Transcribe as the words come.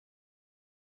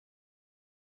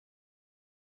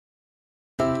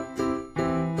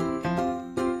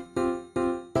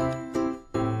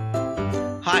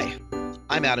Hi,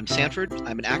 I'm Adam Sanford.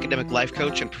 I'm an academic life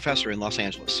coach and professor in Los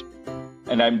Angeles.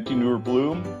 And I'm Dinur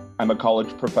Bloom. I'm a college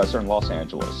professor in Los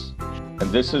Angeles.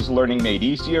 And this is Learning Made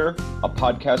Easier, a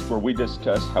podcast where we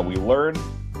discuss how we learn,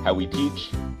 how we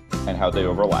teach, and how they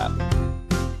overlap.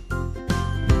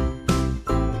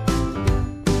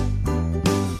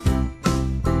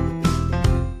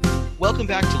 Welcome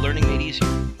back to Learning Made Easier.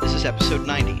 This is episode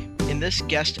 90. In this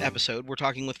guest episode, we're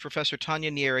talking with Professor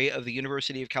Tanya Nieri of the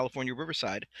University of California,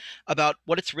 Riverside about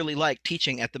what it's really like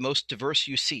teaching at the most diverse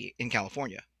UC in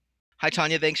California. Hi,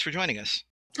 Tanya. Thanks for joining us.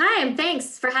 Hi, and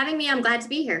thanks for having me. I'm glad to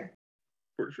be here.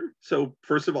 For sure. So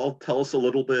first of all, tell us a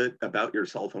little bit about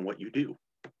yourself and what you do.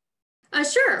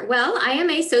 Sure. Well, I am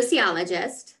a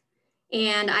sociologist,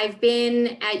 and I've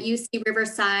been at UC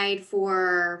Riverside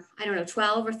for,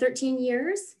 12 or 13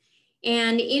 years.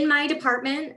 And in my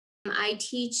department, I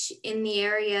teach in the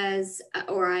areas,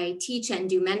 or I teach and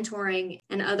do mentoring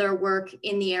and other work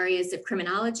in the areas of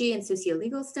criminology and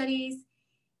sociolegal studies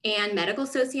and medical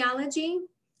sociology.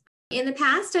 In the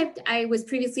past, I was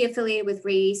previously affiliated with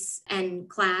race and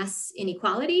class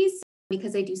inequalities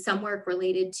because I do some work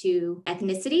related to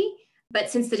ethnicity.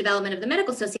 But since the development of the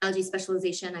medical sociology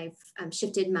specialization, I've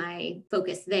shifted my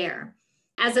focus there.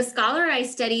 As a scholar, I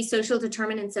study social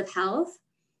determinants of health,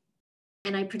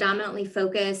 and I predominantly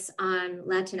focus on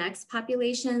Latinx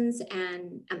populations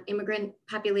and immigrant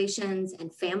populations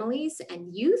and families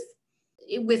and youth.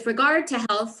 With regard to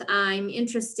health, I'm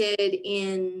interested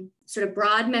in sort of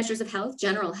broad measures of health,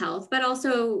 general health, but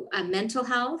also mental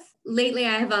health. Lately,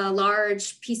 I have a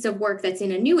large piece of work that's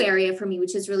in a new area for me,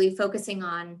 which is really focusing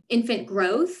on infant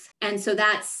growth. And so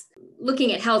that's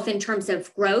looking at health in terms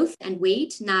of growth and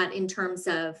weight, not in terms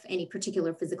of any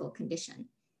particular physical condition.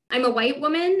 I'm a white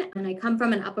woman, and I come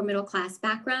from an upper middle class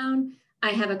background. I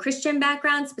have a Christian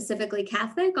background, specifically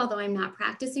Catholic, although I'm not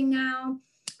practicing now.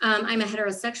 I'm a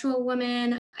heterosexual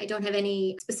woman. I don't have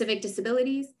any specific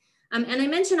disabilities. And I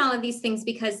mention all of these things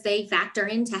because they factor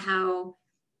into how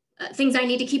things I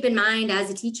need to keep in mind as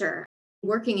a teacher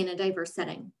working in a diverse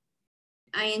setting.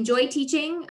 I enjoy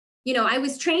teaching. I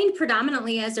was trained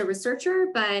predominantly as a researcher,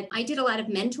 but I did a lot of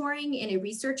mentoring in a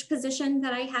research position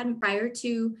that I had prior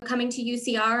to coming to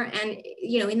UCR. And,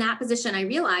 in that position, I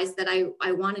realized that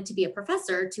I wanted to be a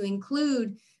professor to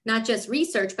include not just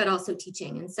research, but also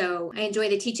teaching. And so I enjoy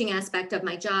the teaching aspect of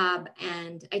my job,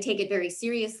 and I take it very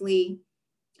seriously.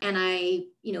 And I,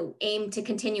 aim to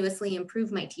continuously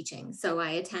improve my teaching. So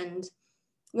I attend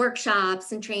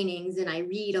workshops and trainings, and I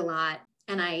read a lot.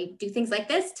 And I do things like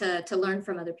this to learn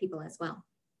from other people as well.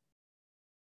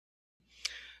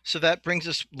 So that brings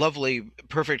us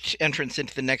perfect entrance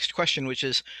into the next question, which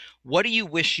is, what do you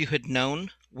wish you had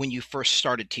known when you first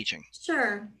started teaching?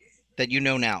 Sure. That you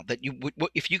know now, that you would,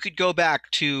 if you could go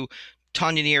back to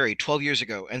Tanya Nieri 12 years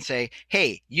ago and say,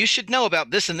 hey, you should know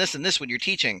about this and this and this when you're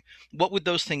teaching, what would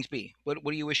those things be? What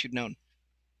do you wish you'd known?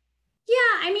 Yeah,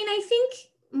 I think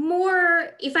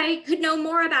if I could know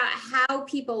more about how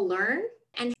people learn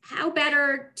and how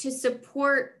better to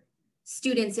support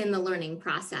students in the learning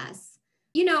process.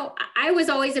 I was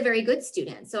always a very good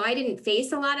student, so I didn't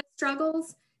face a lot of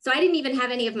struggles. So I didn't even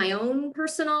have any of my own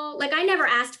personal, I never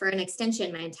asked for an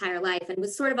extension my entire life, and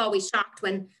was sort of always shocked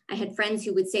when I had friends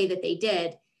who would say that they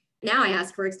did. Now I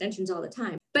ask for extensions all the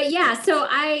time. But yeah, so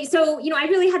I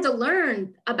really had to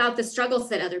learn about the struggles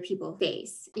that other people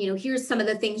face. Here's some of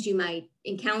the things you might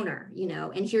encounter,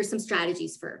 and here's some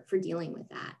strategies for dealing with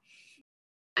that.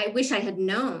 I wish I had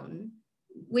known,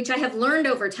 which I have learned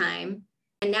over time,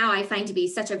 and now I find to be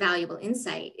such a valuable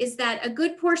insight, is that a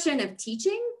good portion of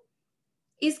teaching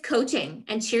is coaching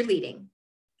and cheerleading.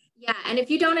 Yeah, and if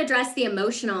you don't address the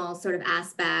emotional sort of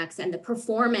aspects and the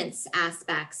performance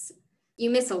aspects, you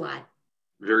miss a lot.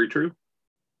 Very true.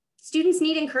 Students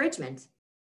need encouragement.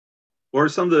 What are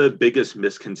some of the biggest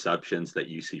misconceptions that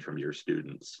you see from your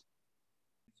students?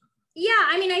 Yeah,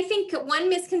 I think one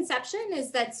misconception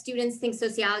is that students think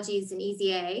sociology is an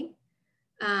easy A.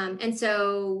 And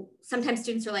so sometimes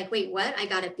students are like, wait, what? I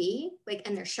got a B?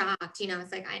 And they're shocked.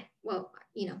 It's like,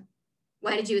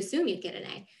 why did you assume you'd get an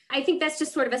A? I think that's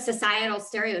just sort of a societal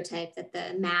stereotype that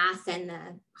the math and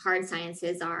the hard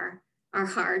sciences are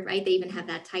hard, right? They even have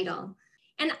that title.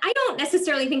 And I don't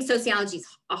necessarily think sociology is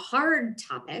a hard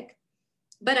topic,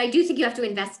 but I do think you have to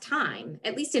invest time,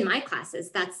 at least in my classes.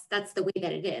 That's the way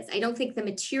that it is. I don't think the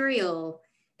material,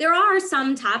 there are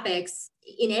some topics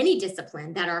in any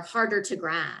discipline that are harder to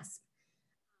grasp.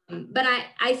 But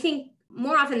I think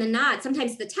more often than not,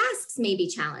 sometimes the tasks may be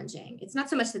challenging. It's not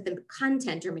so much that the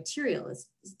content or material is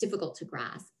difficult to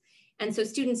grasp. And so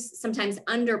students sometimes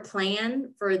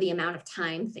underplan for the amount of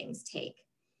time things take.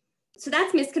 So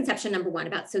that's misconception number one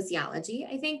about sociology.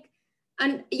 I think,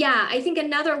 I think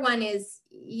another one is,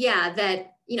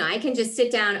 that, I can just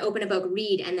sit down, open a book,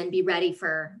 read, and then be ready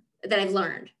for that I've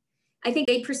learned. I think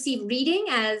they perceive reading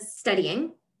as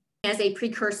studying, as a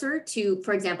precursor to,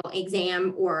 for example,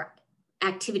 exam or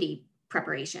activity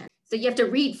preparation. So you have to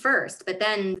read first, but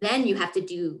then you have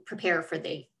to prepare for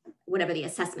whatever the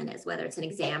assessment is, whether it's an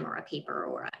exam or a paper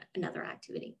or another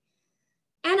activity.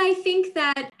 And I think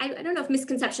that, I don't know if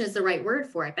misconception is the right word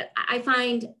for it, but I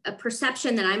find a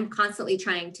perception that I'm constantly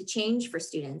trying to change for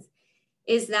students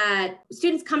is that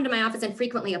students come to my office and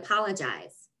frequently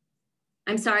apologize.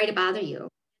 I'm sorry to bother you.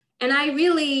 And I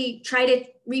really try to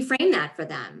reframe that for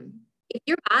them. If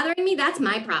you're bothering me, that's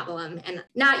my problem and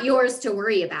not yours to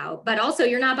worry about, but also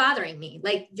you're not bothering me.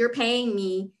 Like, you're paying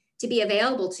me to be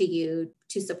available to you,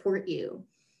 to support you.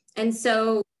 And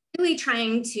so really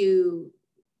trying to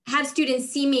have students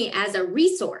see me as a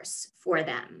resource for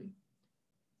them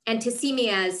and to see me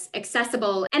as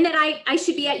accessible, and that I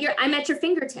should be I'm at your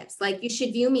fingertips. Like, you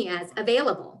should view me as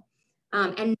available,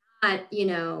 and not,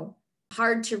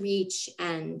 hard to reach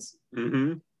and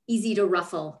easy to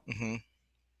ruffle. Mm-hmm.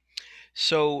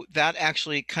 So that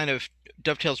actually kind of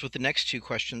dovetails with the next two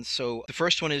questions. So the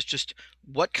first one is just,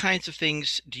 what kinds of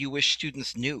things do you wish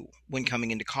students knew when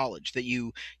coming into college? That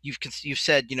you've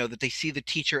said, that they see the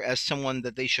teacher as someone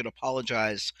that they should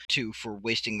apologize to for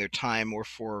wasting their time, or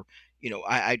for,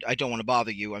 I don't want to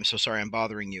bother you. I'm so sorry I'm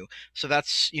bothering you. So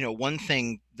that's, one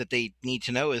thing that they need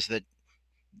to know is that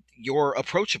you're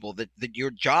approachable, that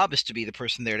your job is to be the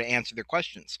person there to answer their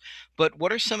questions. But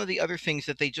what are some of the other things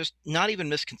that they just, not even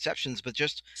misconceptions, but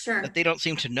just that they don't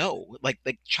seem to know, like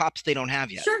chops they don't have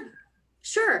yet?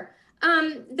 Sure.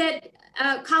 That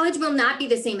college will not be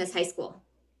the same as high school.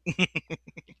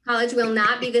 College will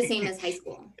not be the same as high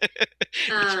school.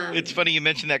 It's funny you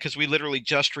mentioned that, because we literally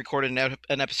just recorded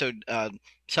an episode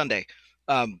Sunday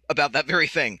about that very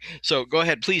thing. So go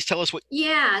ahead, please tell us what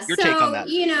your take on that.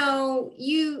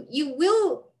 You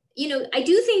will, I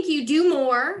do think you do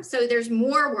more. So there's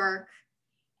more work,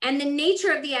 and the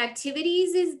nature of the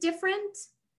activities is different.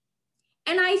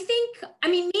 And I think,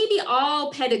 maybe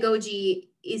all pedagogy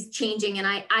is changing, and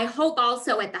I hope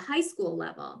also at the high school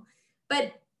level,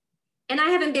 and I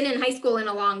haven't been in high school in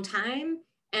a long time,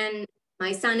 and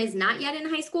my son is not yet in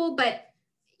high school, but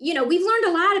we've learned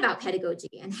a lot about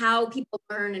pedagogy and how people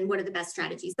learn and what are the best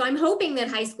strategies. So I'm hoping that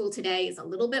high school today is a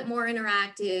little bit more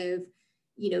interactive,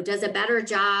 does a better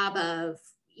job of,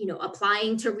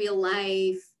 applying to real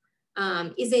life,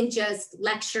 isn't just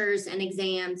lectures and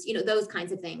exams, those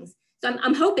kinds of things. So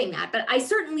I'm hoping that, but I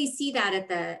certainly see that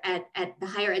at the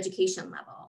higher education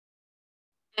level.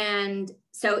 And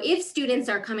so if students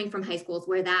are coming from high schools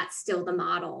where that's still the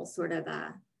model, sort of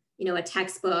a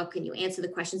textbook, and you answer the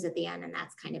questions at the end, and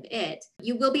that's kind of it,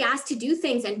 you will be asked to do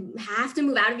things and have to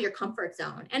move out of your comfort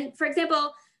zone. And for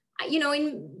example,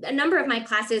 in a number of my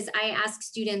classes, I ask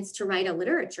students to write a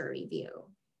literature review.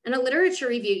 And a literature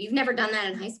review, you've never done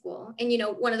that in high school. And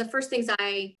one of the first things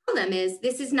I tell them is,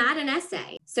 this is not an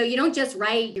essay. So you don't just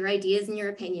write your ideas and your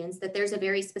opinions, that there's a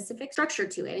very specific structure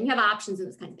to it, and you have options and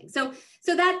this kind of thing. So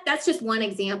that's just one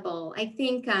example. I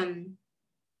think,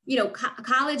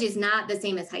 college is not the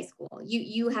same as high school.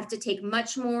 You have to take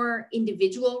much more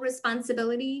individual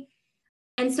responsibility.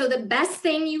 And so the best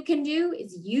thing you can do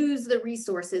is use the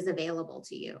resources available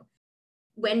to you.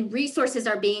 When resources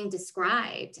are being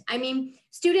described,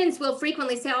 students will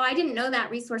frequently say, oh, I didn't know that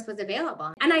resource was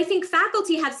available. And I think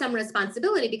faculty have some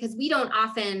responsibility, because we don't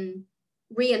often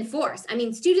reinforce.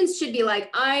 Students should be like,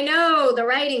 I know the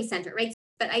Writing Center, right?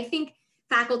 But I think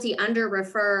faculty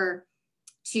under-refer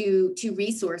to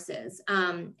resources.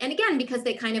 And again, because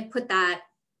they kind of put that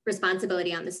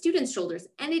responsibility on the students' shoulders,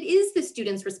 and it is the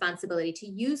students' responsibility to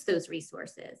use those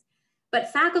resources.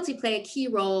 But faculty play a key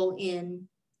role in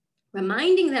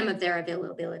reminding them of their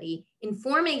availability,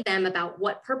 informing them about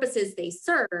what purposes they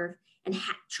serve, and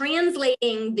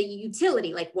translating the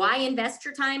utility, like why invest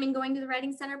your time in going to the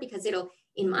Writing Center? Because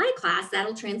in my class,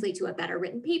 that'll translate to a better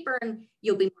written paper, and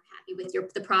you'll be more happy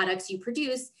with the products you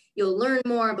produce. You'll learn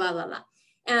more, blah, blah, blah.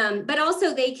 But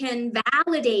also they can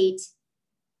validate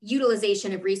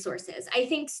utilization of resources. I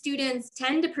think students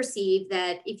tend to perceive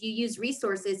that if you use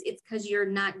resources, it's because you're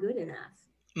not good enough.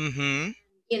 Mm-hmm.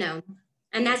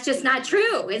 And that's just not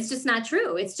true. It's just not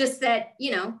true. It's just that,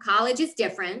 college is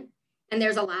different, and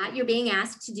there's a lot you're being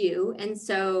asked to do. And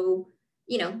so,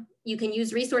 you can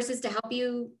use resources to help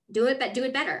you do it, but do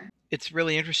it better. It's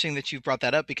really interesting that you've brought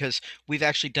that up, because we've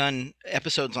actually done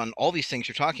episodes on all these things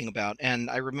you're talking about. And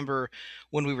I remember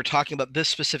when we were talking about this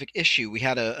specific issue, we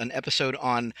had an episode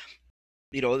on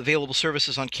available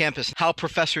services on campus, how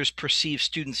professors perceive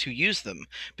students who use them.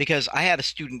 Because I had a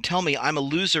student tell me, I'm a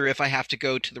loser if I have to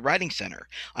go to the writing center.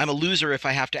 I'm a loser if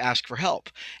I have to ask for help.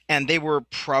 And they were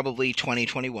probably 20,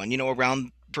 21,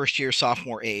 around first year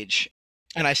sophomore age.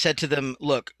 And I said to them,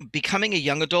 look, becoming a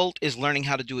young adult is learning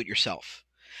how to do it yourself.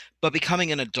 But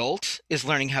becoming an adult is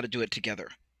learning how to do it together.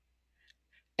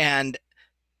 And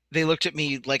they looked at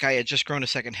me like I had just grown a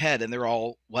second head, and they're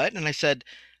all, what? And I said,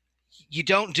 you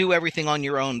don't do everything on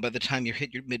your own by the time you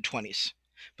hit your mid-20s.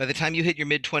 By the time you hit your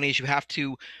mid-20s, you have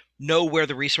to know where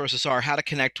the resources are, how to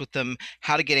connect with them,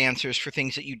 how to get answers for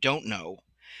things that you don't know.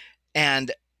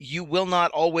 And you will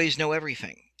not always know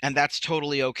everything. And that's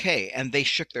totally okay. And they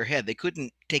shook their head. They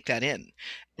couldn't take that in.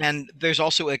 And there's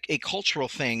also a cultural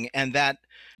thing, and that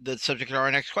the subject of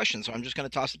our next question. So I'm just going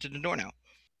to toss it to Dinur now.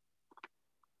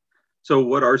 So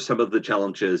what are some of the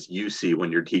challenges you see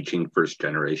when you're teaching first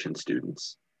generation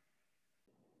students?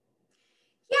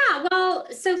 Yeah, well,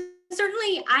 so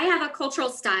certainly I have a cultural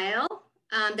style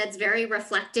that's very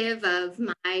reflective of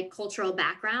my cultural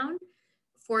background.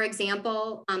 For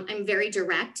example, I'm very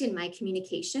direct in my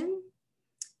communication,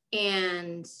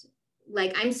 and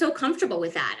I'm so comfortable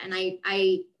with that. And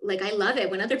I love it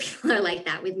when other people are like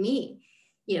that with me.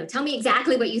 Tell me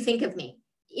exactly what you think of me.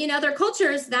 In other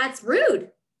cultures, that's rude.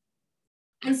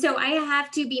 And so I have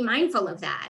to be mindful of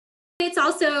that. It's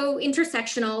also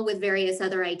intersectional with various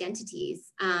other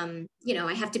identities. I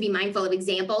have to be mindful of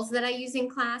examples that I use in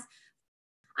class.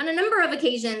 On a number of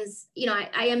occasions,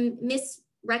 I am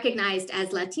misrecognized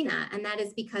as Latina, and that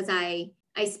is because I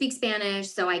speak Spanish,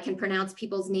 so I can pronounce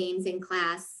people's names in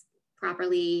class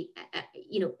properly,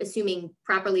 assuming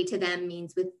properly to them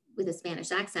means with a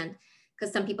Spanish accent,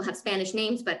 because some people have Spanish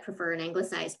names but prefer an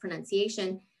anglicized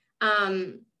pronunciation.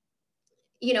 And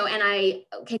I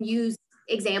can use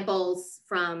examples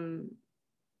from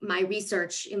my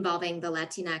research involving the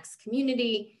Latinx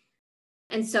community.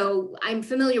 And so I'm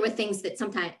familiar with things that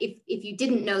sometimes, if you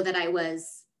didn't know that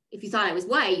if you thought I was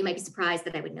white, you might be surprised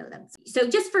that I would know them. So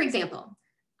just for example,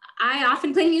 I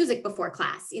often play music before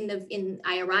class.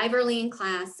 I arrive early in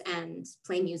class and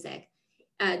play music,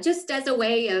 just as a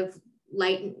way of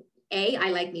I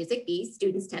like music, B,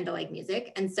 students tend to like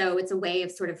music. And so it's a way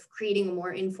of sort of creating a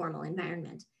more informal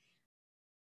environment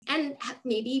and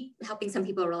maybe helping some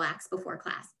people relax before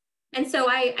class. And so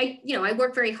I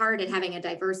work very hard at having a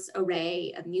diverse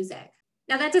array of music.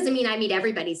 Now, that doesn't mean I meet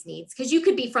everybody's needs, because you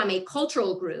could be from a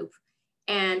cultural group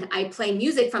and I play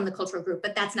music from the cultural group,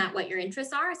 but that's not what your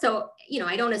interests are. So,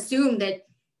 I don't assume that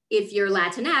if you're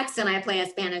Latinx and I play a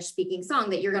Spanish speaking song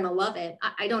that you're going to love it.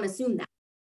 I don't assume that.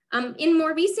 In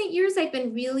more recent years, I've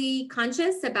been really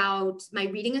conscious about my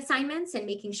reading assignments and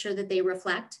making sure that they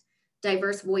reflect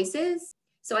diverse voices.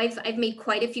 So I've made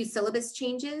quite a few syllabus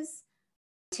changes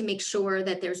to make sure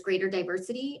that there's greater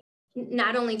diversity,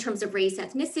 not only in terms of race,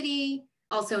 ethnicity,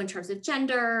 also in terms of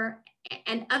gender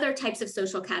and other types of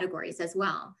social categories as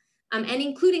well, and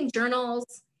including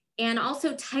journals and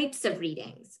also types of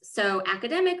readings. So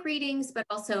academic readings, but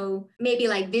also maybe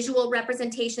visual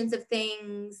representations of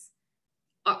things,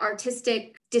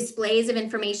 artistic displays of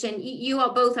information. You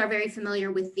all both are very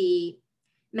familiar with the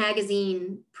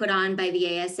magazine put on by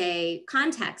the ASA,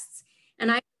 Contexts.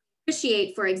 And I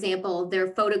appreciate, for example, their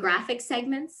photographic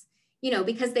segments,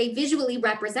 because they visually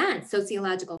represent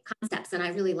sociological concepts. And I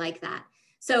really like that.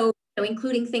 So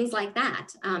including things like that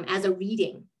as a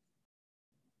reading.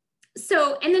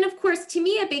 So, and then of course, to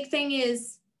me, a big thing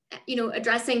is,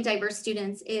 addressing diverse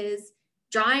students is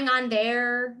drawing on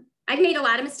I've made a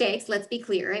lot of mistakes, let's be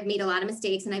clear. I've made a lot of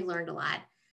mistakes and I've learned a lot.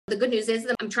 The good news is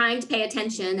that I'm trying to pay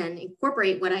attention and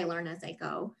incorporate what I learn as I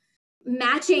go.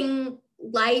 Matching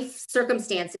life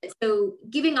circumstances. So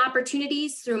giving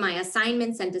opportunities through my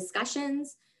assignments and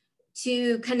discussions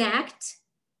to connect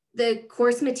the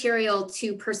course material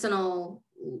to personal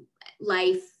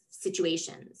life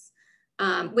situations,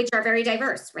 which are very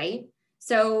diverse, right?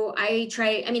 So I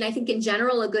think in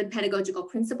general, a good pedagogical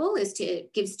principle is to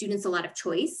give students a lot of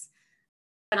choice.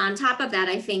 But on top of that,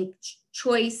 I think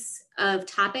choice of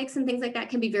topics and things like that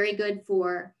can be very good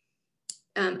for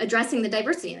addressing the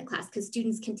diversity in the class, because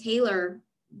students can tailor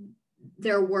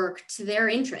their work to their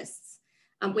interests,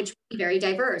 which will be very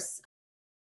diverse.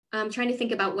 I'm trying to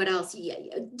think about what else.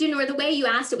 Dinur, the way you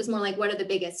asked it was more like, what are the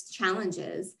biggest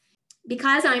challenges?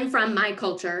 Because I'm from my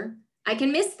culture, I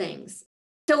can miss things.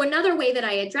 So another way that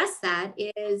I address that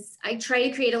is I try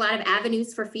to create a lot of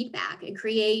avenues for feedback and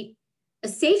create a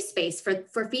safe space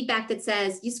for feedback that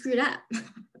says, you screwed up.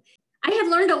 I have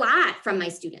learned a lot from my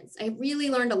students. I really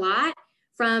learned a lot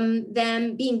from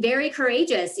them being very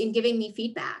courageous in giving me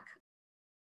feedback.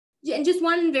 And just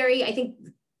one very, I think,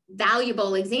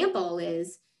 valuable example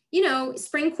is,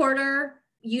 spring quarter,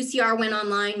 UCR went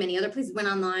online, many other places went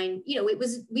online.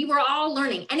 We were all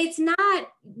learning. And it's not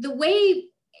the way,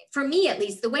 for me at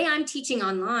least, the way I'm teaching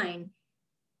online,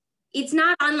 it's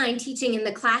not online teaching in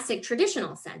the classic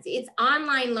traditional sense. It's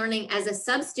online learning as a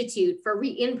substitute for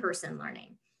in-person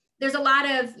learning. There's a lot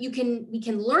of, we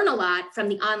can learn a lot from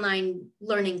the online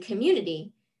learning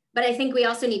community, but I think we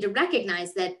also need to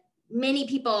recognize that many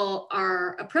people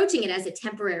are approaching it as a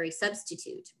temporary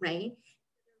substitute, right?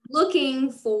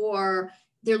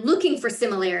 They're looking for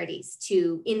similarities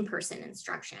to in-person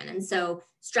instruction. And so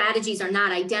strategies are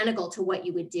not identical to what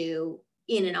you would do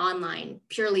in an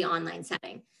purely online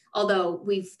setting. Although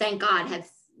we've, thank God, have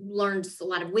learned a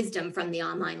lot of wisdom from the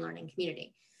online learning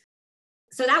community.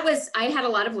 So I had a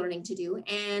lot of learning to do.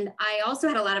 And I also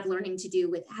had a lot of learning to do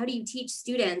with how do you teach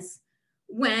students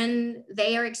when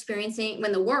they are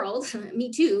when the world, me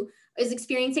too, is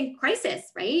experiencing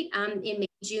crisis, right? In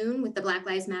June with the Black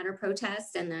Lives Matter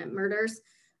protests and the murders,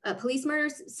 police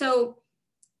murders. So,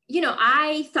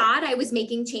 I thought I was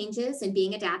making changes and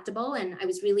being adaptable. And I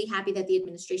was really happy that the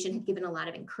administration had given a lot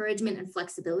of encouragement and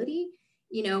flexibility,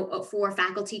 for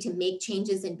faculty to make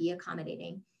changes and be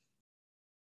accommodating.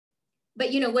 But,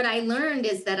 what I learned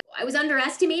is that I was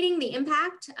underestimating the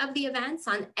impact of the events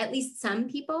on at least some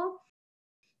people.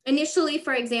 Initially,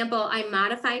 for example, I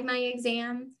modified my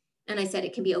exam and I said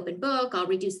it can be open book, I'll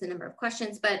reduce the number of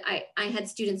questions, but I had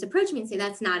students approach me and say,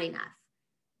 that's not enough.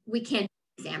 We can't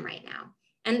do the exam right now.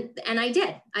 And I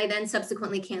did. I then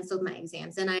subsequently canceled my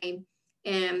exams, and I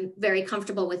am very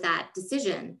comfortable with that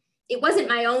decision. It wasn't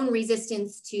my own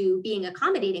resistance to being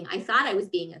accommodating. I thought I was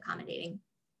being accommodating.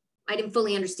 I didn't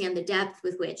fully understand the depth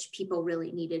with which people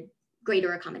really needed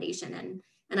greater accommodation.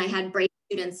 And I had brave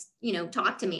students,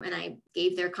 talk to me, and I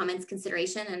gave their comments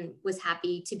consideration and was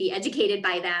happy to be educated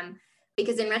by them,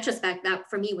 because in retrospect, that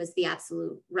for me was the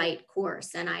absolute right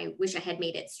course. And I wish I had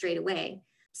made it straight away.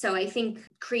 So I think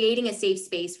creating a safe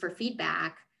space for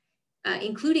feedback,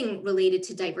 including related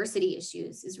to diversity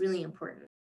issues, is really important.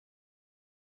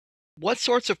 What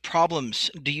sorts of problems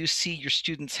do you see your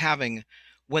students having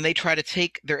when they try to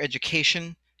take their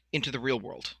education into the real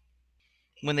world?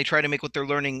 When they try to make what they're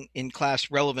learning in class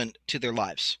relevant to their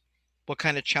lives? What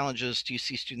kind of challenges do you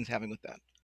see students having with that?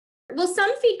 Well,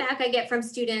 some feedback I get from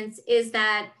students is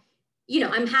that,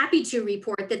 I'm happy to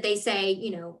report that they say,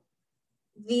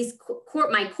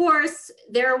 my course,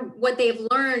 what they've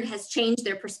learned has changed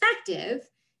their perspective.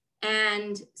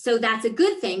 And so that's a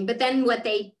good thing. But then what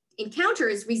they encounter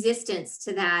is resistance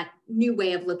to that new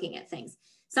way of looking at things.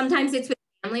 Sometimes it's with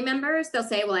family members. They'll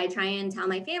say, well, I try and tell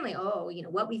my family,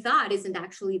 what we thought isn't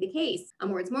actually the case,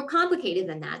 or it's more complicated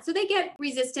than that. So they get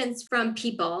resistance from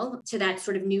people to that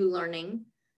sort of new learning.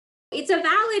 It's a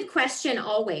valid question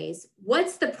always.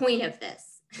 What's the point of this?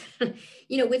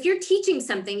 If you're teaching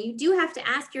something, you do have to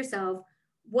ask yourself,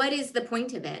 what is the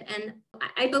point of it? And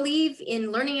I believe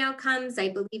in learning outcomes. I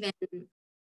believe in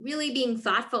really being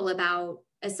thoughtful about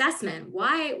assessment.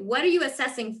 What are you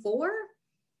assessing for?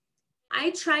 I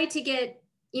try to get,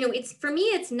 for me,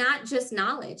 it's not just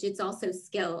knowledge, it's also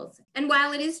skills. And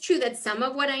while it is true that some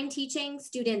of what I'm teaching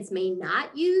students may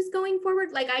not use going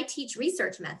forward, like I teach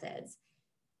research methods.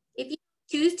 If you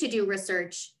choose to do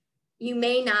research, you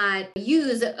may not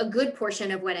use a good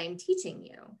portion of what I'm teaching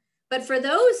you. But for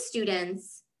those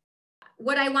students,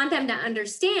 what I want them to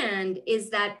understand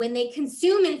is that when they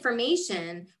consume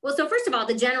information, well, so first of all,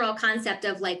 the general concept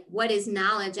of what is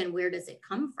knowledge and where does it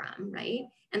come from, right?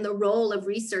 And the role of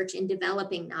research in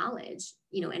developing knowledge,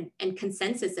 and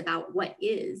consensus about what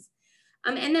is.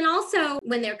 And then also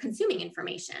when they're consuming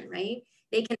information, right?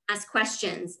 They can ask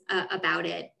questions about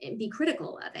it and be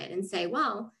critical of it and say,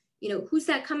 well, who's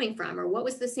that coming from? Or what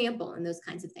was the sample? And those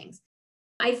kinds of things.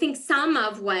 I think some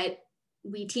of what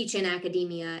we teach in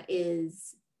academia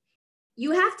is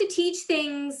you have to teach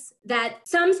things that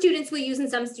some students will use and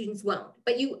some students won't.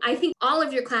 But I think all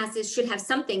of your classes should have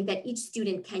something that each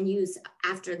student can use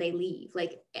after they leave,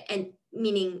 and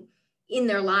meaning in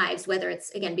their lives, whether it's,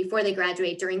 again, before they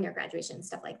graduate, during their graduation,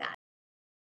 stuff like that.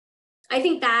 I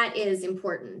think that is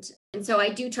important. And so I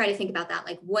do try to think about that,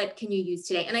 what can you use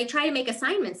today? And I try to make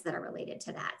assignments that are related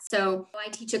to that. So I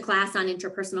teach a class on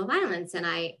interpersonal violence, and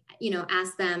I,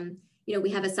 ask them, we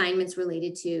have assignments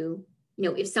related to,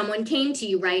 if someone came to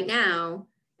you right now,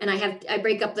 and I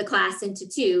break up the class into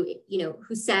two,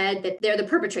 who said that they're the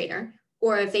perpetrator,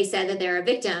 or if they said that they're a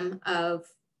victim of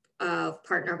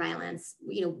partner violence,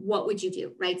 what would you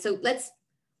do, right? So let's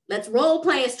role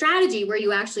play a strategy where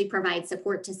you actually provide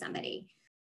support to somebody.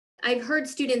 I've heard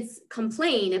students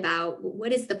complain about,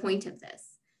 what is the point of this?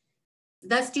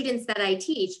 The students that I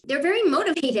teach, they're very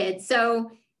motivated.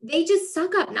 So, they just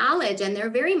suck up knowledge and they're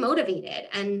very motivated.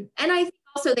 And I think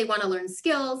also they want to learn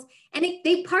skills. And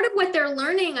they part of what they're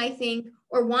learning, I think,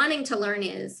 or wanting to learn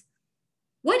is,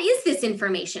 what is this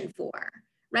information for,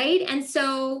 right? And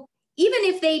so even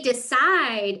if they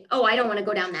decide, oh, I don't want to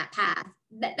go down that path,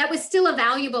 that was still a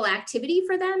valuable activity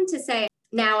for them to say,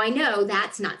 now I know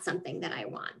that's not something that I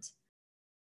want.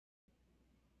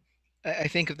 I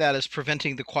think of that as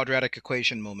preventing the quadratic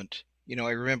equation moment.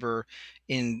 I remember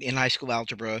in high school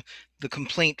algebra, the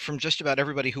complaint from just about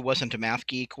everybody who wasn't a math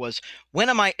geek was, when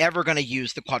am I ever going to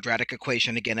use the quadratic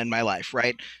equation again in my life,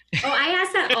 right? Oh, I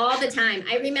ask that all the time.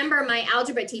 I remember my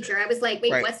algebra teacher, I was like,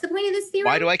 wait, what's the point of this theorem?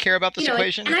 Why do I care about this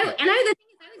equation? And the thing is,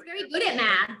 I was very good at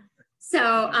math.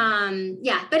 So,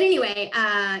 yeah, but anyway,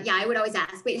 I would always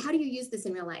ask, wait, how do you use this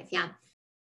in real life? Yeah.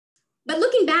 But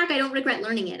looking back, I don't regret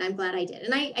learning it. I'm glad I did.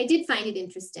 And I did find it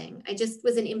interesting. I just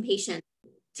was an impatient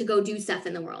to go do stuff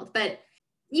in the world. But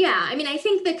yeah, I mean, I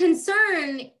think the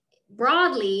concern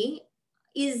broadly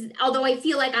is, although I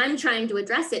feel like I'm trying to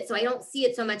address it, so I don't see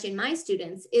it so much in my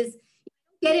students, is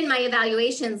get in my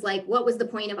evaluations, like, what was the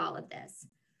point of all of this?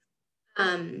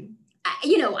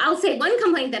 I'll say one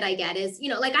complaint that I get is,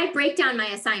 like I break down my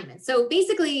assignments. So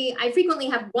basically I frequently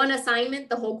have one assignment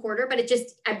the whole quarter, but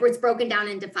it's broken down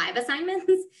into 5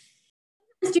 assignments.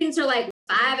 Students are like,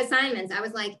 5 assignments. I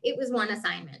was like, it was one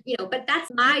assignment, but that's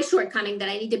my shortcoming that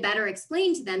I need to better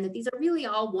explain to them, that these are really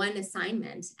all one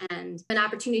assignment and an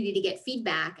opportunity to get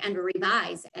feedback and to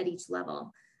revise at each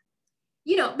level.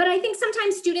 But I think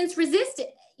sometimes students resist,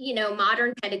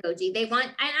 modern pedagogy. They want,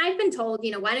 and I've been told,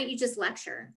 why don't you just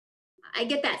lecture? I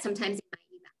get that sometimes in my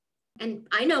eval, and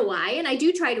I know why, and I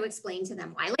do try to explain to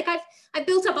them why. Like I've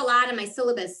built up a lot of my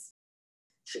syllabus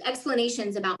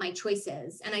explanations about my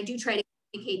choices, and I do try to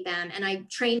communicate them, and I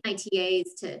train my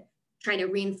TAs to try to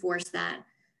reinforce that.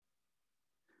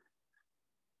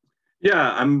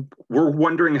 Yeah, we're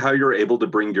wondering how you're able to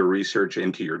bring your research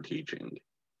into your teaching.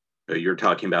 You're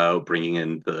talking about bringing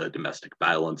in the domestic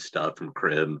violence stuff from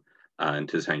crib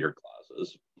into some of your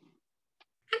classes.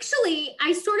 Actually,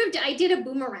 I did a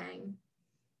boomerang.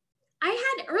 I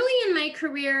had early in my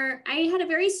career, I had a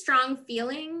very strong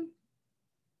feeling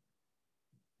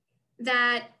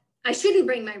that I shouldn't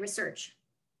bring my research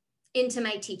into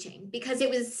my teaching because it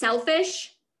was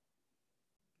selfish.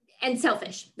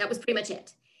 That was pretty much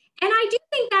it. And I do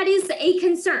think that is a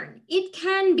concern. It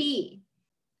can be,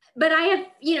 but I have,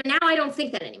 now I don't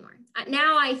think that anymore.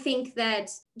 Now I think that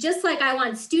just like I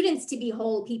want students to be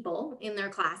whole people in their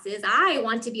classes, I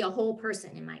want to be a whole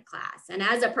person in my class. And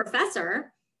as a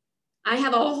professor, I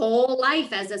have a whole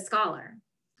life as a scholar.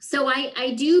 So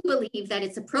I do believe that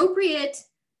it's appropriate,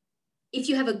 if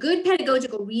you have a good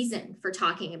pedagogical reason for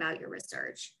talking about your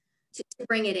research, to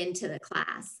bring it into the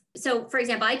class. So for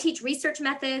example, I teach research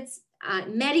methods,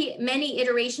 many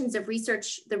iterations of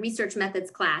the research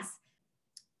methods class.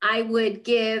 I would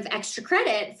give extra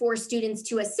credit for students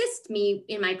to assist me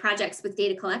in my projects with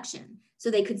data collection, so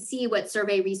they could see what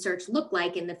survey research looked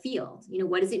like in the field.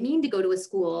 What does it mean to go to a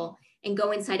school and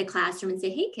go inside a classroom and say,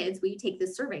 hey kids, will you take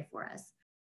this survey for us?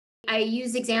 I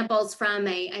use examples from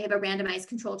I have a randomized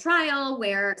control trial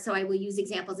so I will use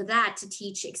examples of that to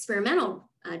teach experimental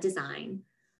design.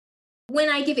 When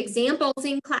I give examples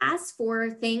in class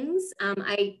for things,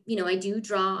 I do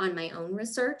draw on my own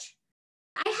research.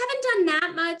 I haven't done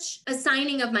that much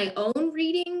assigning of my own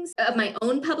readings, of my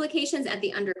own publications at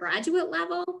the undergraduate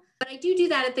level, but I do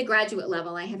that at the graduate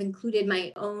level. I have included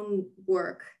my own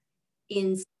work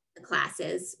in the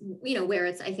classes, where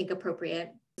it's, I think,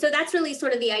 appropriate. So that's really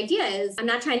sort of the idea is I'm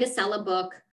not trying to sell a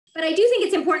book, but I do think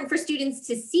it's important for students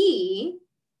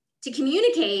to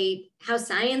communicate how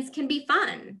science can be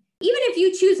fun. Even if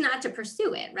you choose not to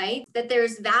pursue it, right? That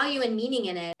there's value and meaning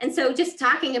in it. And so just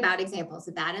talking about examples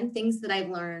of that and things that I've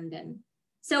learned. And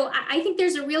so I think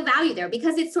there's a real value there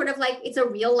because it's sort of like, it's a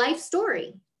real life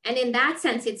story. And in that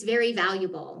sense, it's very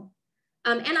valuable.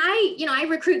 And I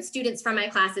recruit students from my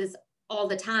classes all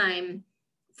the time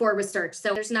for research.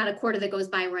 So there's not a quarter that goes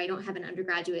by where I don't have an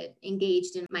undergraduate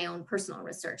engaged in my own personal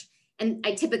research. And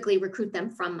I typically recruit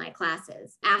them from my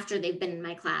classes after they've been in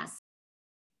my class.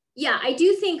 Yeah, I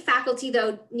do think faculty,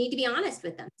 though, need to be honest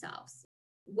with themselves.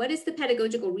 What is the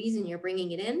pedagogical reason you're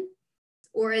bringing it in?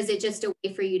 Or is it just a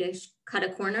way for you to cut a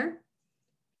corner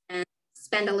and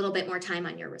spend a little bit more time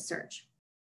on your research?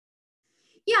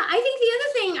 Yeah, I think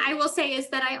the other thing I will say is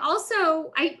that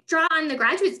I draw on the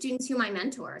graduate students whom I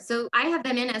mentor. So I have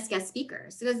them in as guest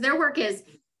speakers because their work is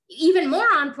even more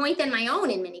on point than my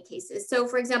own in many cases. So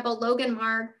for example, Logan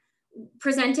Marr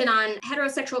presented on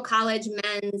heterosexual college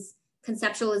men's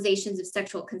conceptualizations of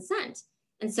sexual consent.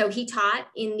 And so he taught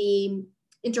in the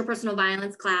interpersonal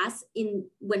violence class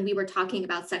when we were talking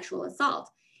about sexual assault.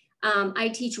 I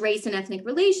teach race and ethnic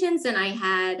relations, and I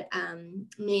had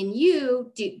Min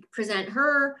Yu present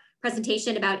her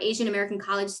presentation about Asian American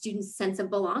college students' sense of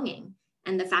belonging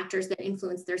and the factors that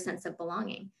influence their sense of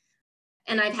belonging.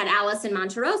 And I've had Allison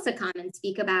Monterosa come and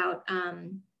speak about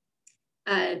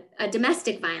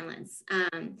domestic violence.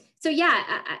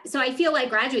 So I feel like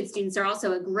graduate students are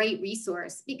also a great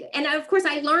resource. And of course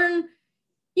I learn,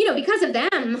 because of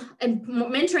them and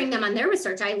mentoring them on their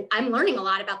research, I'm learning a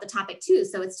lot about the topic too.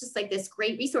 So it's just like this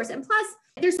great resource. And plus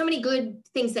there's so many good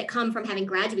things that come from having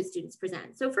graduate students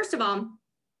present. So first of all,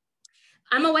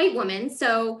 I'm a white woman.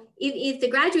 So if the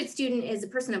graduate student is a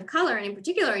person of color, and in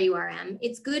particular a URM,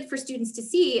 it's good for students to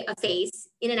see a face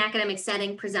in an academic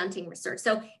setting presenting research.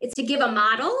 So it's to give a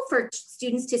model for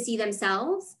students to see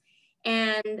themselves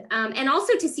and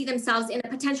also to see themselves in a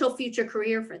potential future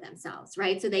career for themselves,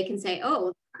 right? So they can say, oh,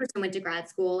 that person went to grad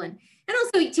school. And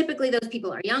also typically those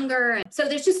people are younger. And so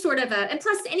there's just sort of and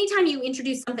plus anytime you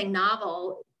introduce something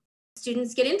novel,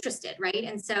 students get interested, right?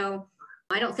 And so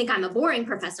I don't think I'm a boring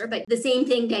professor, but the same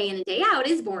thing day in and day out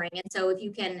is boring. And so if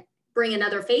you can bring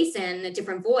another face in, a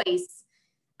different voice,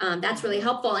 that's really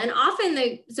helpful. And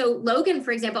often so Logan,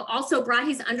 for example, also brought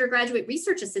his undergraduate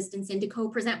research assistants in to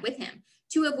co-present with him,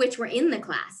 2 of which were in the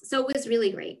class. So it was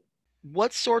really great.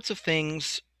 What sorts of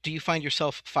things do you find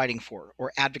yourself fighting for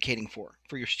or advocating for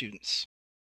your students?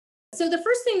 So the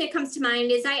first thing that comes to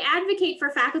mind is I advocate for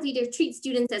faculty to treat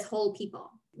students as whole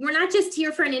people. We're not just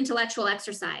here for an intellectual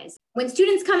exercise. When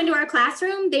students come into our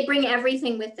classroom, they bring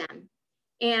everything with them.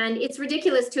 And it's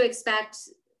ridiculous to expect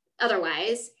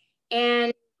otherwise.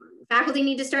 And faculty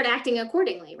need to start acting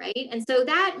accordingly, right? And so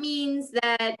that means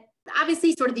that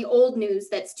obviously sort of the old news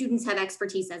that students have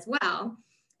expertise as well.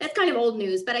 That's kind of old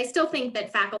news, but I still think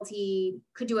that faculty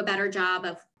could do a better job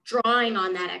of drawing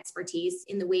on that expertise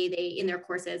in the way in their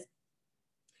courses.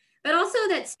 But also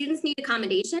that students need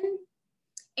accommodation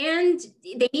and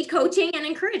they need coaching and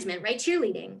encouragement, right?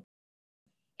 Cheerleading.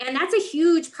 And that's a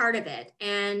huge part of it.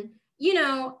 And,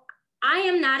 I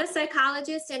am not a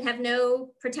psychologist and have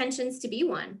no pretensions to be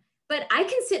one, but I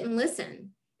can sit and listen.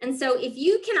 And so if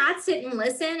you cannot sit and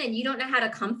listen and you don't know how to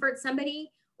comfort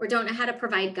somebody or don't know how to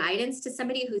provide guidance to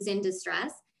somebody who's in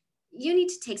distress, you need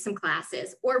to take some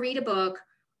classes or read a book,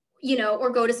 or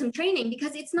go to some training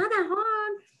because it's not that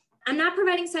hard. I'm not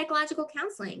providing psychological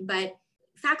counseling, but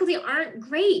faculty aren't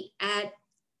great at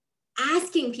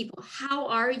asking people, how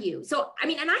are you? So,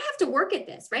 and I have to work at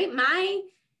this, right? My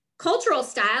cultural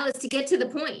style is to get to the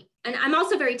point. And I'm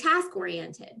also very task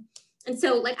oriented. And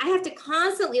so I have to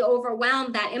constantly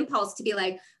overwhelm that impulse to be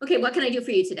like, okay, what can I do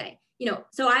for you today?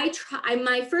 So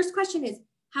my first question is,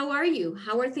 how are you?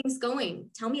 How are things going?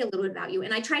 Tell me a little bit about you.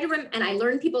 And I try to, and I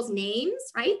learn people's names,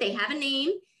 right? They have a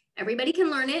name. Everybody can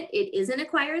learn it. It is an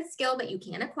acquired skill, but you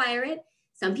can acquire it.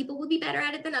 Some people will be better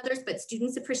at it than others, but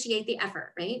students appreciate the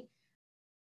effort, right?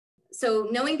 So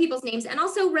knowing people's names and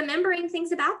also remembering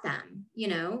things about them,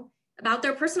 about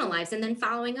their personal lives and then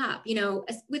following up,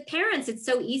 with parents, it's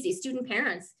so easy. Student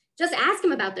parents, just ask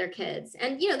them about their kids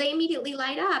and, they immediately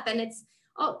light up and it's,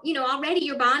 already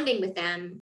you're bonding with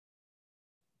them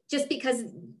just because,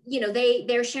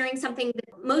 they're sharing something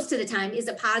that most of the time is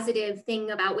a positive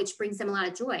thing about which brings them a lot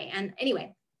of joy. And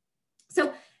anyway,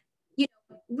 so,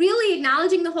 really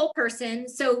acknowledging the whole person.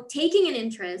 So taking an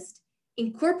interest,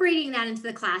 incorporating that into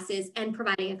the classes and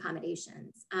providing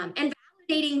accommodations and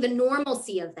validating the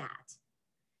normalcy of that.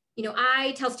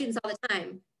 I tell students all the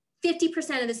time,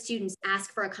 50% of the students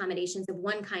ask for accommodations of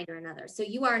one kind or another. So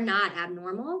you are not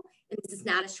abnormal and this is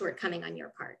not a shortcoming on your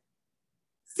part.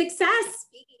 Success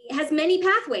has many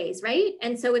pathways, right?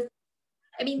 And so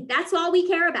that's all we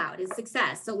care about is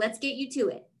success. So let's get you to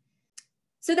it.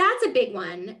 So that's a big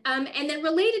one. And then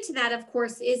related to that, of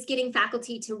course, is getting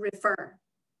faculty to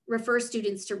refer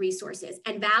students to resources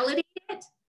and validate it.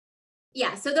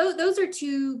 Yeah, so those are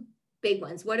 2 big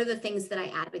ones. What are the things that I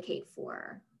advocate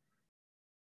for?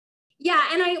 Yeah,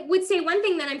 and I would say one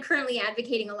thing that I'm currently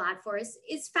advocating a lot for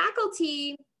is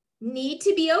faculty need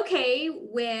to be okay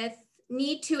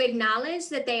need to acknowledge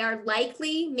that they are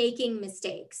likely making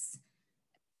mistakes,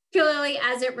 particularly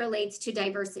as it relates to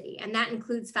diversity. And that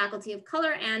includes faculty of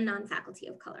color and non-faculty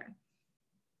of color,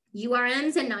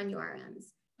 URMs and non-URMs.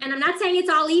 And I'm not saying it's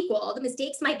all equal. The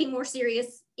mistakes might be more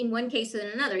serious in one case than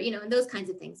another, and those kinds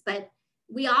of things. But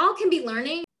we all can be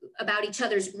learning about each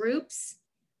other's groups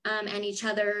and each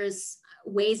other's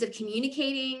ways of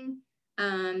communicating,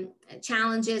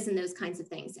 challenges and those kinds of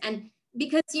things. And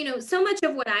because, so much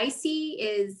of what I see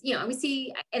is, we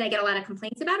see, and I get a lot of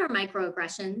complaints about are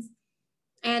microaggressions.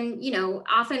 And,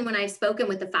 often when I've spoken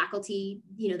with the faculty,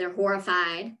 they're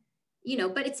horrified,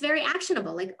 but it's very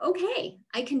actionable. Like, okay,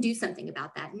 I can do something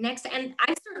about that next. And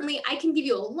I can give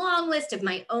you a long list of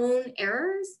my own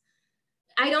errors.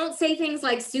 I don't say things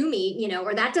like sue me,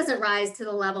 or that doesn't rise to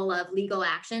the level of legal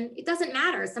action. It doesn't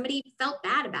matter. Somebody felt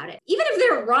bad about it. Even if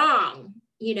they're wrong,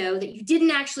 that you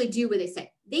didn't actually do what they said.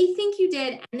 They think you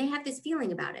did, and they have this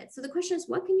feeling about it. So the question is,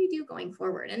 what can you do going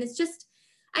forward? And it's just,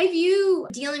 I view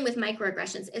dealing with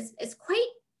microaggressions as quite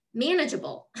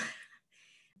manageable.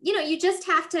 You just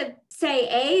have to say,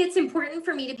 A, it's important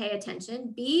for me to pay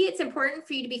attention. B, it's important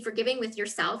for you to be forgiving with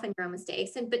yourself and your own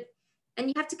mistakes. And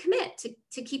you have to commit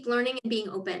to keep learning and being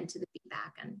open to the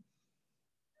feedback. And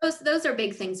those are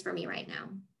big things for me right now.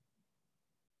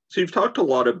 So you've talked a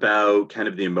lot about kind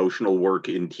of the emotional work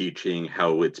in teaching,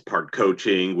 how it's part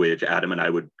coaching, which Adam and I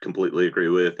would completely agree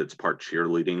with. It's part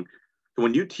cheerleading. So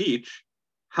when you teach,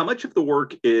 how much of the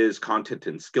work is content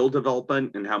and skill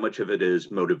development, and how much of it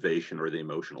is motivation or the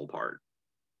emotional part?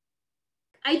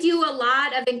 I do a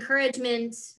lot of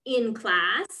encouragement in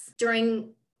class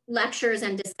during lectures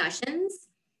and discussions.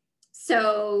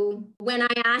 So when I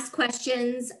ask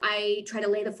questions, I try to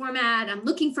lay the format. I'm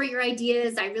looking for your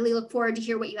ideas. I really look forward to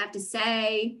hear what you have to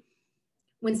say.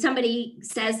 When somebody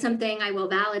says something, I will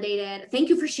validate it. Thank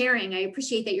you for sharing. I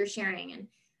appreciate that you're sharing. And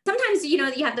sometimes,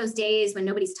 you have those days when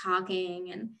nobody's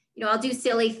talking, and, I'll do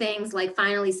silly things like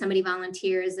finally somebody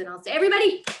volunteers and I'll say,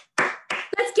 everybody,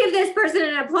 let's give this person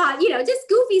an applause, just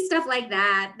goofy stuff like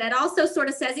that. That also sort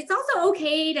of says it's also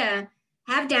okay to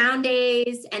have down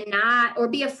days and or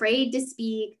be afraid to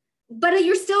speak, but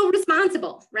you're still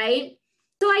responsible, right?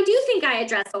 So I do think I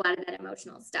address a lot of that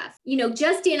emotional stuff,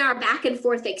 just in our back and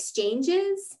forth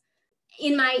exchanges,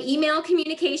 in my email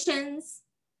communications.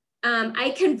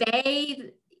 I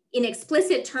convey in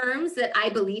explicit terms that I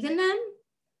believe in them.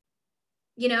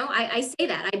 I say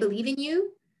that I believe in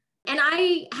you. And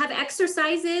I have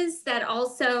exercises that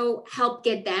also help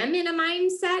get them in a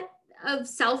mindset of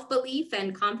self-belief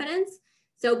and confidence.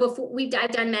 So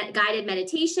I've done guided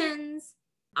meditations.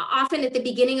 Often at the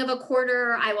beginning of a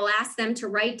quarter, I will ask them to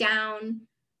write down,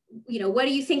 what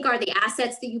do you think are the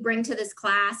assets that you bring to this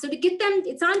class? So to get them,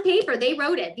 it's on paper, they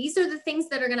wrote it. These are the things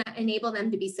that are going to enable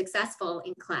them to be successful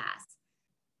in class.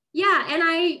 Yeah, and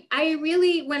I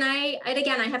really, and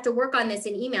again, I have to work on this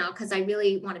in email because I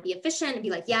really want to be efficient and be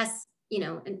like, yes,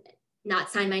 and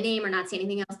not sign my name or not say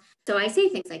anything else. So I say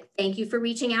things like, thank you for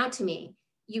reaching out to me.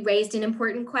 You raised an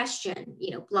important question,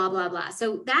 blah, blah, blah.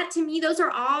 So that, to me, those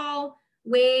are all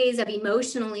ways of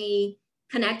emotionally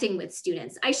connecting with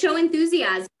students. I show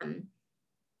enthusiasm.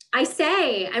 I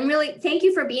say, thank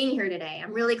you for being here today.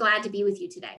 I'm really glad to be with you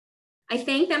today. I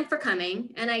thank them for coming,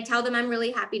 and I tell them I'm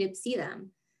really happy to see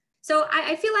them. So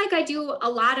I feel like I do a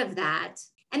lot of that.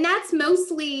 And that's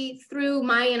mostly through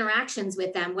my interactions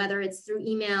with them, whether it's through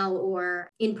email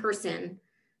or in person,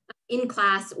 in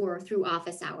class, or through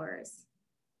office hours.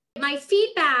 My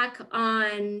feedback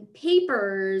on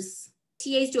papers,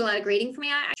 TAs do a lot of grading for me.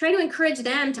 I try to encourage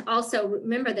them to also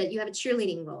remember that you have a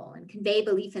cheerleading role and convey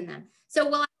belief in them.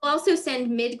 So I'll also send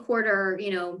mid-quarter,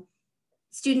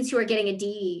 students who are getting a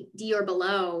D or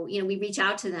below, we reach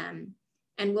out to them.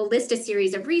 And we'll list a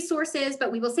series of resources,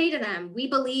 but we will say to them, we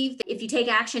believe that if you take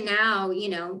action now,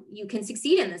 you can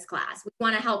succeed in this class. We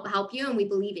want to help you, and we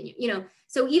believe in you.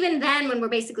 So even then, when we're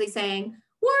basically saying,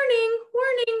 warning,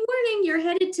 warning, warning, you're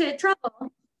headed to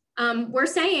trouble, we're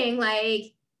saying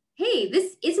like, hey,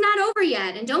 it's not over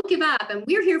yet, and don't give up, and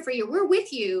we're here for you, we're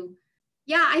with you.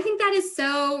 Yeah, I think that is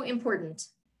so important.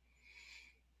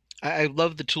 I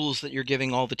love the tools that you're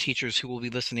giving all the teachers who will be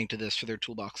listening to this for their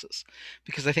toolboxes,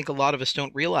 because I think a lot of us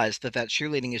don't realize that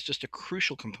cheerleading is just a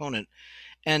crucial component.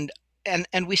 And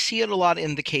we see it a lot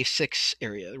in the K-6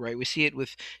 area, right? We see it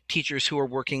with teachers who are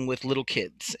working with little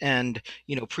kids and,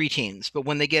 preteens. But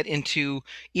when they get into,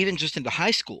 even just into high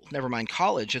school, never mind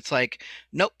college, it's like,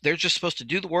 nope, they're just supposed to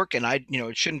do the work, and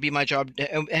it shouldn't be my job.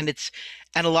 And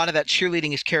a lot of that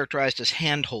cheerleading is characterized as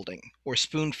hand-holding or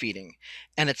spoon-feeding,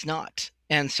 and it's not.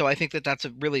 And so I think that that's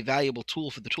a really valuable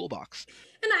tool for the toolbox.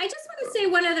 And I just want to say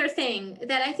one other thing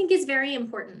that I think is very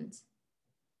important.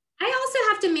 I also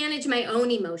have to manage my own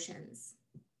emotions.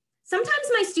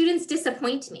 Sometimes my students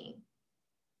disappoint me,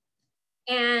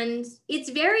 and it's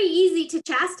very easy to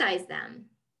chastise them,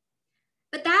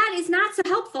 but that is not so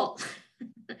helpful.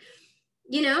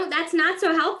 That's not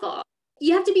so helpful.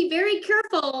 You have to be very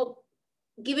careful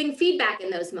giving feedback in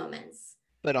those moments.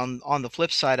 But on the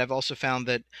flip side, I've also found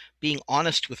that being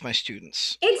honest with my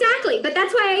students. Exactly, but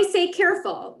that's why I say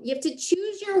careful. You have to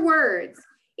choose your words.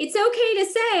 It's okay to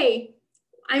say,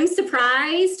 I'm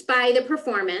surprised by the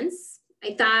performance.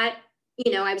 I thought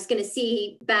I was going to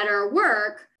see better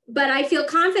work. But I feel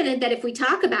confident that if we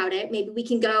talk about it, maybe we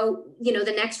can go,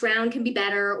 the next round can be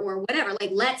better or whatever. Like,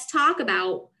 let's talk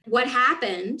about what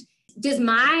happened. Does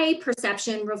my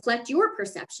perception reflect your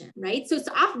perception, right? So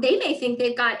they may think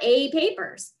they've got A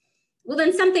papers. Well,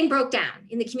 then something broke down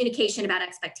in the communication about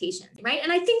expectations, right?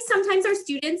 And I think sometimes our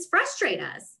students frustrate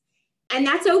us, and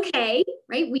that's okay,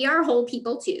 right? We are whole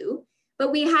people too,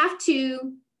 but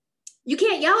you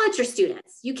can't yell at your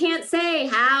students. You can't say,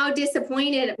 how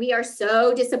disappointed, we are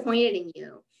so disappointed in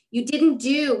you. You didn't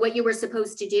do what you were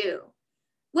supposed to do.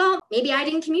 Well, maybe I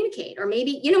didn't communicate, or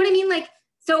maybe, you know what I mean? Like,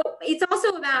 so it's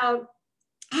also about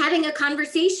having a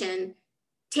conversation,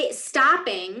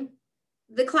 stopping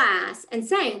the class and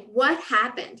saying, what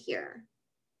happened here?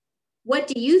 What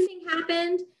do you think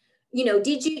happened?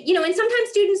 Did you, and sometimes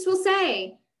students will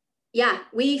say, yeah,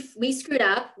 we screwed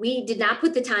up. We did not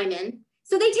put the time in.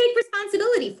 So they take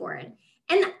responsibility for it.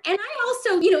 And I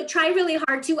also, try really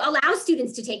hard to allow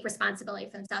students to take responsibility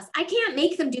for themselves. I can't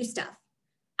make them do stuff.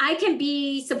 I can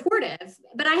be supportive,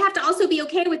 but I have to also be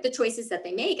okay with the choices that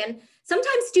they make. And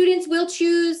sometimes students will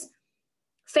choose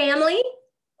family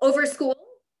over school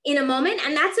in a moment,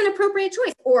 and that's an appropriate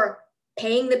choice, or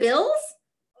paying the bills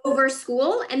over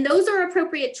school. And those are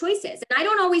appropriate choices. And I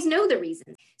don't always know the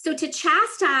reasons. So to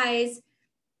chastise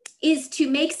is to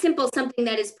make simple something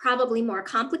that is probably more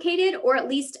complicated, or at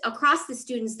least across the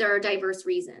students, there are diverse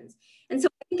reasons. And so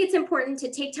I think it's important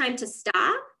to take time to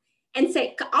stop and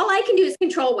say, all I can do is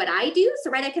control what I do.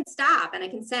 So, right, I can stop and I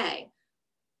can say,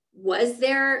 was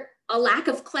there a lack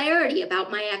of clarity about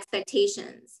my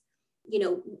expectations?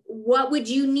 What would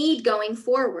you need going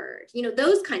forward?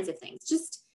 Those kinds of things.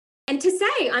 And to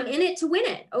say, I'm in it to win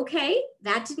it. Okay,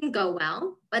 that didn't go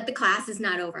well, but the class is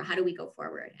not over. How do we go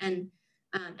forward? And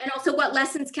also, what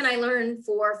lessons can I learn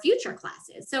for future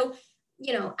classes? So,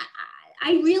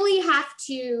 I really have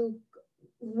to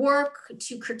work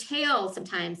to curtail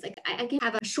sometimes. Like, I can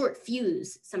have a short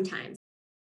fuse sometimes.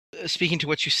 Speaking to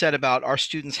what you said about our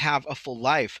students have a full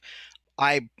life,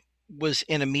 I was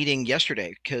in a meeting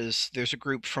yesterday because there's a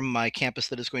group from my campus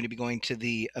that is going to be going to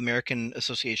the American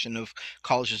Association of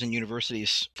Colleges and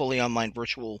Universities fully online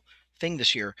virtual thing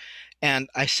this year. And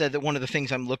I said that one of the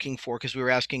things I'm looking for, because we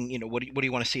were asking, what do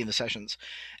you want to see in the sessions?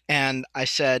 And I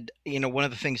said, one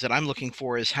of the things that I'm looking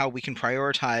for is how we can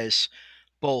prioritize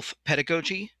both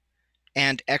pedagogy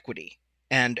and equity,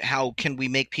 and how can we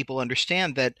make people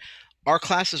understand that our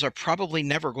classes are probably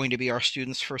never going to be our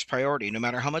students' first priority. No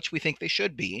matter how much we think they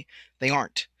should be, they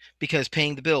aren't, because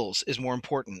paying the bills is more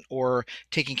important, or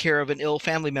taking care of an ill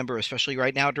family member, especially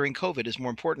right now during COVID, is more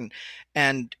important.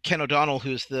 And Ken O'Donnell,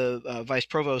 who's the vice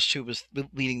provost who was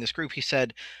leading this group, he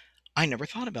said, I never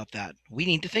thought about that. We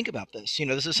need to think about this.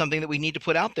 This is something that we need to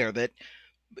put out there, that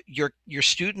your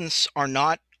students are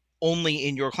not only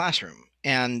in your classroom,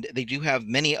 and they do have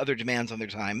many other demands on their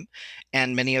time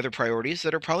and many other priorities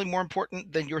that are probably more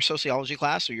important than your sociology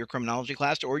class or your criminology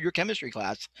class or your chemistry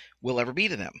class will ever be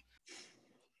to them.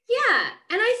 Yeah,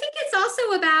 and I think it's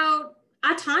also about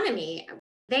autonomy.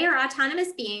 They are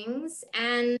autonomous beings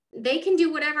and they can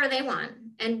do whatever they want,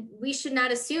 and we should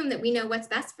not assume that we know what's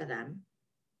best for them.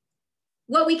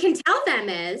 What we can tell them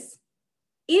is,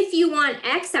 if you want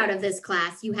X out of this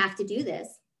class, you have to do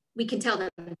this. We can tell them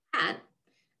that,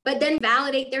 but then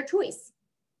validate their choice.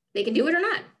 They can do it or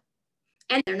not.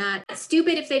 And they're not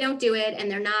stupid if they don't do it,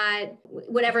 and they're not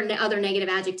whatever other negative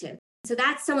adjective. So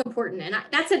that's so important. And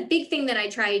that's a big thing that I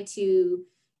try to,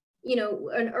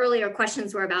 and earlier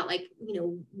questions were about, like,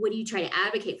 what do you try to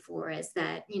advocate for, is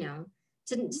that,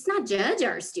 to just not judge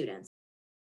our students.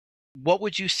 What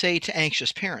would you say to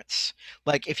anxious parents?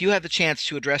 Like, if you had the chance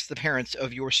to address the parents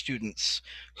of your students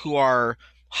who are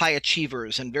high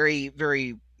achievers and very,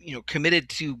 very, committed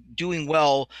to doing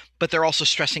well, but they're also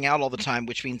stressing out all the time,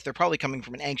 which means they're probably coming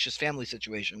from an anxious family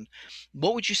situation.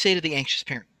 What would you say to the anxious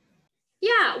parent?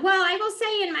 Yeah, well, I will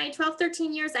say in my 12,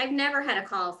 13 years, I've never had a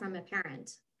call from a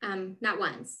parent, not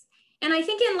once. And I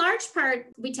think in large part,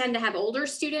 we tend to have older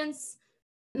students.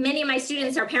 Many of my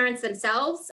students are parents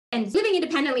themselves and living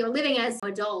independently or living as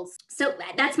adults. So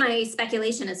that's my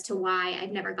speculation as to why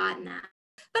I've never gotten that.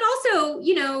 But also,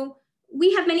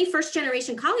 we have many first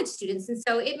generation college students. And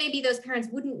so it may be those parents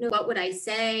wouldn't know, what would I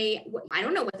say? I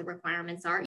don't know what the requirements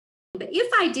are. But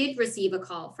if I did receive a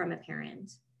call from a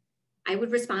parent, I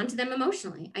would respond to them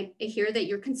emotionally. I hear that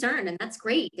you're concerned, and that's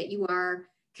great that you are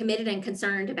committed and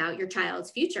concerned about your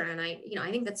child's future. And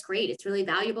I think that's great. It's really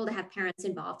valuable to have parents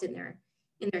involved in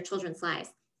their children's lives.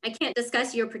 I can't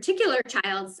discuss your particular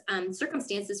child's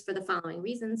circumstances for the following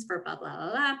reasons, for blah, blah,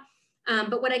 blah, blah.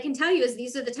 But what I can tell you is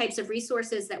these are the types of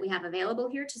resources that we have available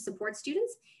here to support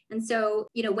students. And so,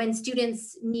 when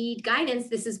students need guidance,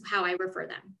 this is how I refer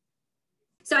them.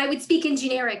 So I would speak in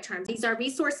generic terms. These are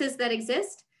resources that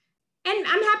exist. And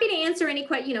I'm happy to answer any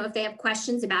question, if they have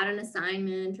questions about an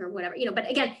assignment or whatever, but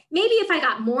again, maybe if I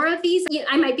got more of these,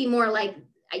 I might be more like,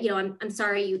 I'm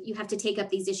sorry, you have to take up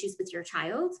these issues with your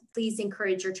child. Please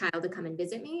encourage your child to come and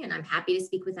visit me, and I'm happy to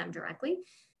speak with them directly.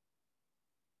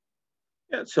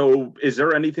 Yeah, so is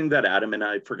there anything that Adam and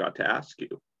I forgot to ask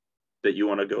you that you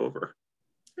want to go over?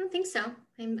 I don't think so.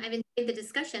 I've enjoyed the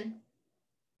discussion.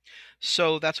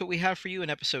 So that's what we have for you in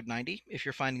episode 90. If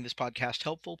you're finding this podcast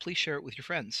helpful, please share it with your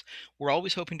friends. We're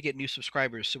always hoping to get new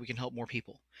subscribers so we can help more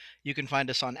people. You can find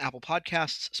us on Apple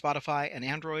Podcasts, Spotify, and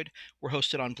Android. We're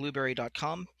hosted on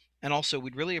blueberry.com. And also,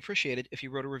 we'd really appreciate it if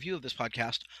you wrote a review of this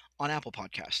podcast on Apple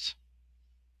Podcasts.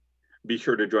 Be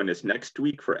sure to join us next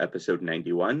week for episode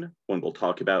 91, when we'll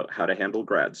talk about how to handle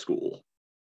grad school.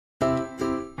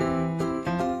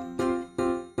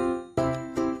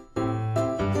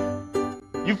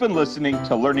 You've been listening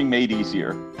to Learning Made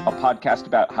Easier, a podcast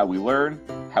about how we learn,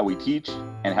 how we teach,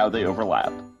 and how they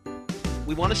overlap.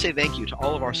 We want to say thank you to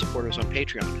all of our supporters on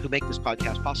Patreon who make this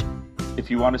podcast possible.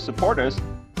 If you want to support us,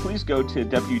 please go to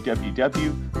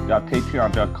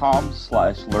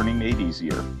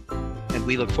www.patreon.com/learningmadeeasier. And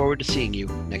we look forward to seeing you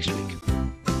next week.